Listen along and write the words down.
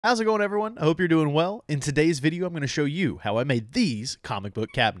How's it going, everyone? I hope you're doing well. In today's video, I'm going to show you how I made these comic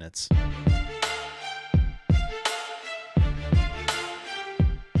book cabinets.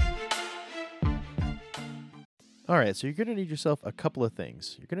 Alright, so you're going to need yourself a couple of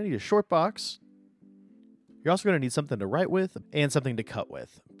things. You're going to need a short box. You're also going to need something to write with and something to cut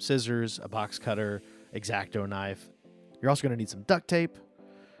with. Scissors, a box cutter, X-Acto knife. You're also going to need some duct tape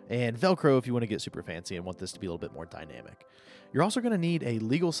and Velcro if you want to get super fancy and want this to be a little bit more dynamic. You're also going to need a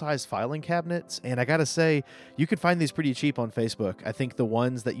legal-sized filing cabinet, and I gotta say, you can find these pretty cheap on Facebook. I think the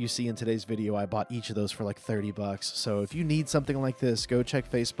ones that you see in today's video, I bought each of those for like 30 bucks. So if you need something like this, go check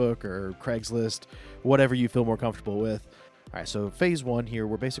Facebook or Craigslist, whatever you feel more comfortable with. All right, so phase one here,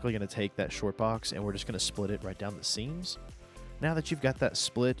 we're basically going to take that short box and we're just going to split it right down the seams. Now that you've got that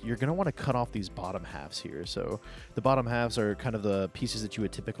split, you're going to want to cut off these bottom halves here. So the bottom halves are kind of the pieces that you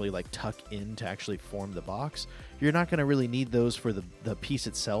would typically like tuck in to actually form the box. You're not going to really need those for the piece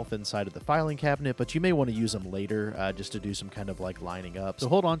itself inside of the filing cabinet, but you may want to use them later just to do some kind of like lining up. So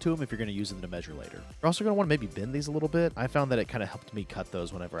hold on to them if you're going to use them to measure later. You're also going to want to maybe bend these a little bit. I found that it kind of helped me cut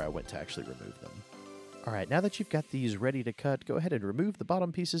those whenever I went to actually remove them. All right, now that you've got these ready to cut, go ahead and remove the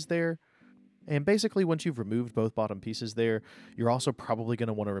bottom pieces there. And basically, once you've removed both bottom pieces there, you're also probably going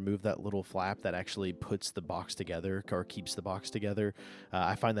to want to remove that little flap that actually puts the box together or keeps the box together.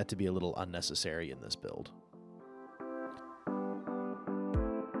 I find that to be a little unnecessary in this build.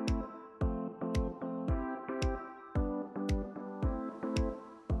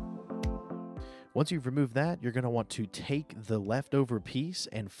 Once you've removed that, you're going to want to take the leftover piece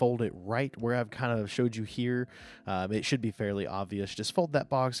and fold it right where I've kind of showed you here. It should be fairly obvious. Just fold that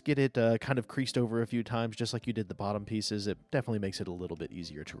box, get it kind of creased over a few times, just like you did the bottom pieces. It definitely makes it a little bit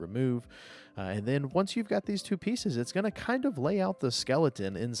easier to remove. And then once you've got these two pieces, it's going to kind of lay out the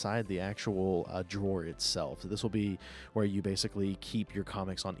skeleton inside the actual drawer itself. So this will be where you basically keep your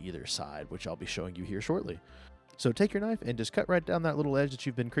comics on either side, which I'll be showing you here shortly. So take your knife and just cut right down that little edge that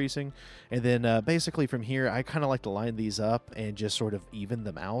you've been creasing. And then basically from here, I kind of like to line these up and just sort of even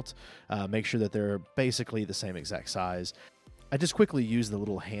them out. Make sure that they're basically the same exact size. I just quickly use the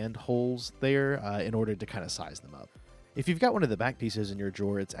little hand holes there in order to kind of size them up. If you've got one of the back pieces in your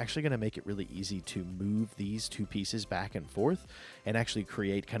drawer, it's actually going to make it really easy to move these two pieces back and forth and actually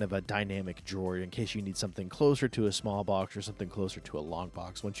create kind of a dynamic drawer in case you need something closer to a small box or something closer to a long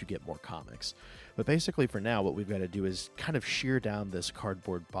box once you get more comics. But basically for now, what we've got to do is kind of shear down this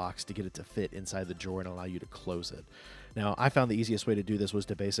cardboard box to get it to fit inside the drawer and allow you to close it. Now, I found the easiest way to do this was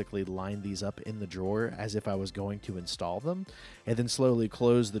to basically line these up in the drawer as if I was going to install them, and then slowly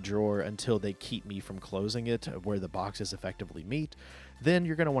close the drawer until they keep me from closing it where the boxes effectively meet. Then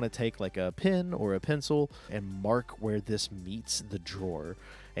you're going to want to take like a pen or a pencil and mark where this meets the drawer.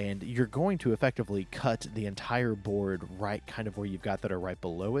 And you're going to effectively cut the entire board right kind of where you've got that are right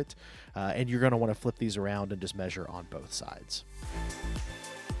below it. And you're going to want to flip these around and just measure on both sides.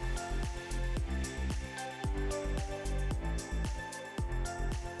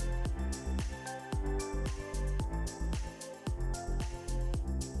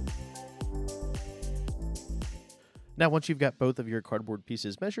 Now, once you've got both of your cardboard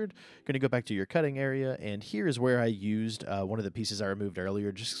pieces measured, you're going to go back to your cutting area, and here is where I used one of the pieces I removed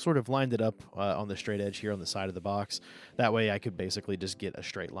earlier, just sort of lined it up on the straight edge here on the side of the box. That way I could basically just get a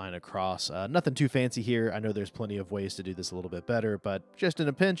straight line across. Nothing too fancy here. I know there's plenty of ways to do this a little bit better, but just in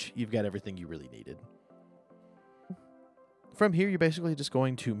a pinch, you've got everything you really needed. From here, you're basically just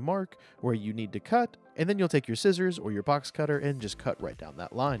going to mark where you need to cut, and then you'll take your scissors or your box cutter and just cut right down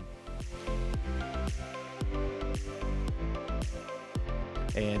that line.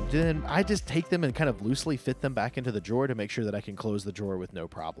 And then I just take them and kind of loosely fit them back into the drawer to make sure that I can close the drawer with no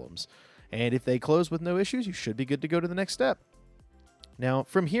problems. And if they close with no issues, you should be good to go to the next step. Now,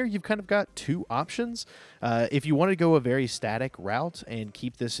 from here, you've kind of got two options. If you want to go a very static route and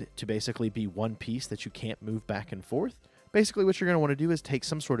keep this to basically be one piece that you can't move back and forth, basically what you're going to want to do is take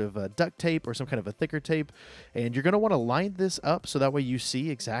some sort of duct tape or some kind of a thicker tape, and you're going to want to line this up so that way you see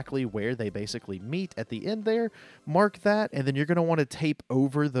exactly where they basically meet at the end there. Mark that, and then you're going to want to tape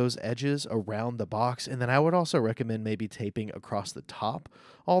over those edges around the box, and then I would also recommend maybe taping across the top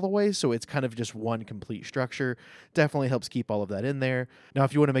all the way so it's kind of just one complete structure. Definitely helps keep all of that in there. Now,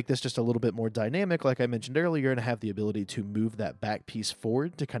 if you want to make this just a little bit more dynamic, like I mentioned earlier, and have the ability to move that back piece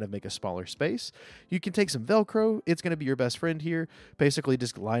forward to kind of make a smaller space, you can take some Velcro. It's going to be your best friend here. Basically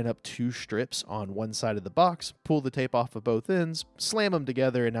just line up two strips on one side of the box, pull the tape off of both ends, slam them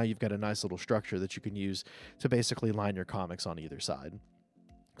together, and now you've got a nice little structure that you can use to basically line your comics on either side.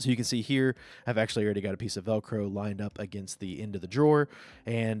 So you can see here, I've actually already got a piece of Velcro lined up against the end of the drawer,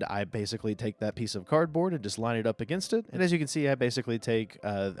 and I basically take that piece of cardboard and just line it up against it. And as you can see, I basically take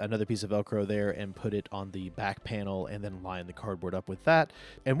another piece of Velcro there and put it on the back panel and then line the cardboard up with that.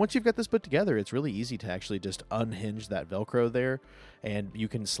 And once you've got this put together, it's really easy to actually just unhinge that Velcro there, and you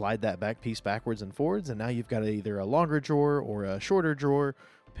can slide that back piece backwards and forwards, and now you've got either a longer drawer or a shorter drawer,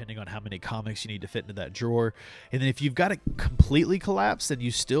 depending on how many comics you need to fit into that drawer. And then if you've got it completely collapsed and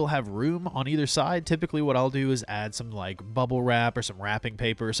you still have room on either side, typically what I'll do is add some like bubble wrap or some wrapping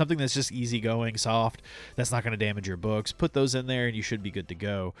paper or something that's just easygoing, soft, that's not going to damage your books. Put those in there and you should be good to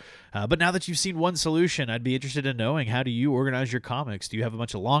go. But now that you've seen one solution, I'd be interested in knowing, how do you organize your comics? Do you have a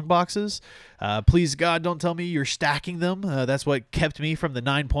bunch of long boxes? Please God, don't tell me you're stacking them. That's what kept me from the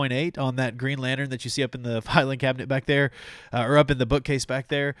 9.8 on that Green Lantern that you see up in the filing cabinet back there, or up in the bookcase back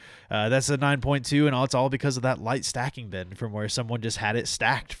there. That's a 9.2, and it's all because of that light stacking bin from where someone just had it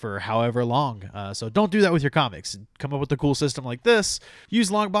stacked for however long. So don't do that with your comics. Come up with a cool system like this.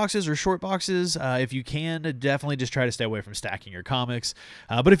 Use long boxes or short boxes. If you can, definitely just try to stay away from stacking your comics.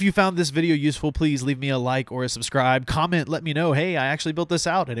 But if you found this video useful, please leave me a like or a subscribe. Comment, let me know, hey, I actually built this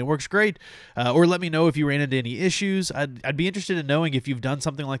out and it works great. Or let me know if you ran into any issues. I'd be interested in knowing if you've done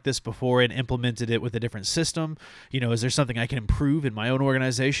something like this before and implemented it with a different system. You know, is there something I can improve in my own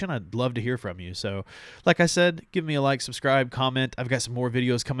organization? I'd love to hear from you. So like I said, give me a like, subscribe, comment. I've got some more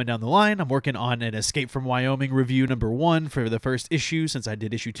videos coming down the line. I'm working on an Escape from Wyoming review #1 for the first issue, since I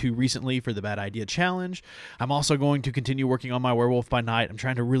did issue 2 recently for the Bad Idea Challenge. I'm also going to continue working on my Werewolf by Night. I'm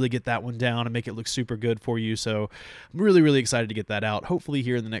trying to really get that one down and make it look super good for you. So I'm really, really excited to get that out, hopefully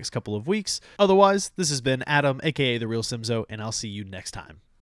here in the next couple of weeks. Otherwise, this has been Adam, aka The Real Simzo, and I'll see you next time.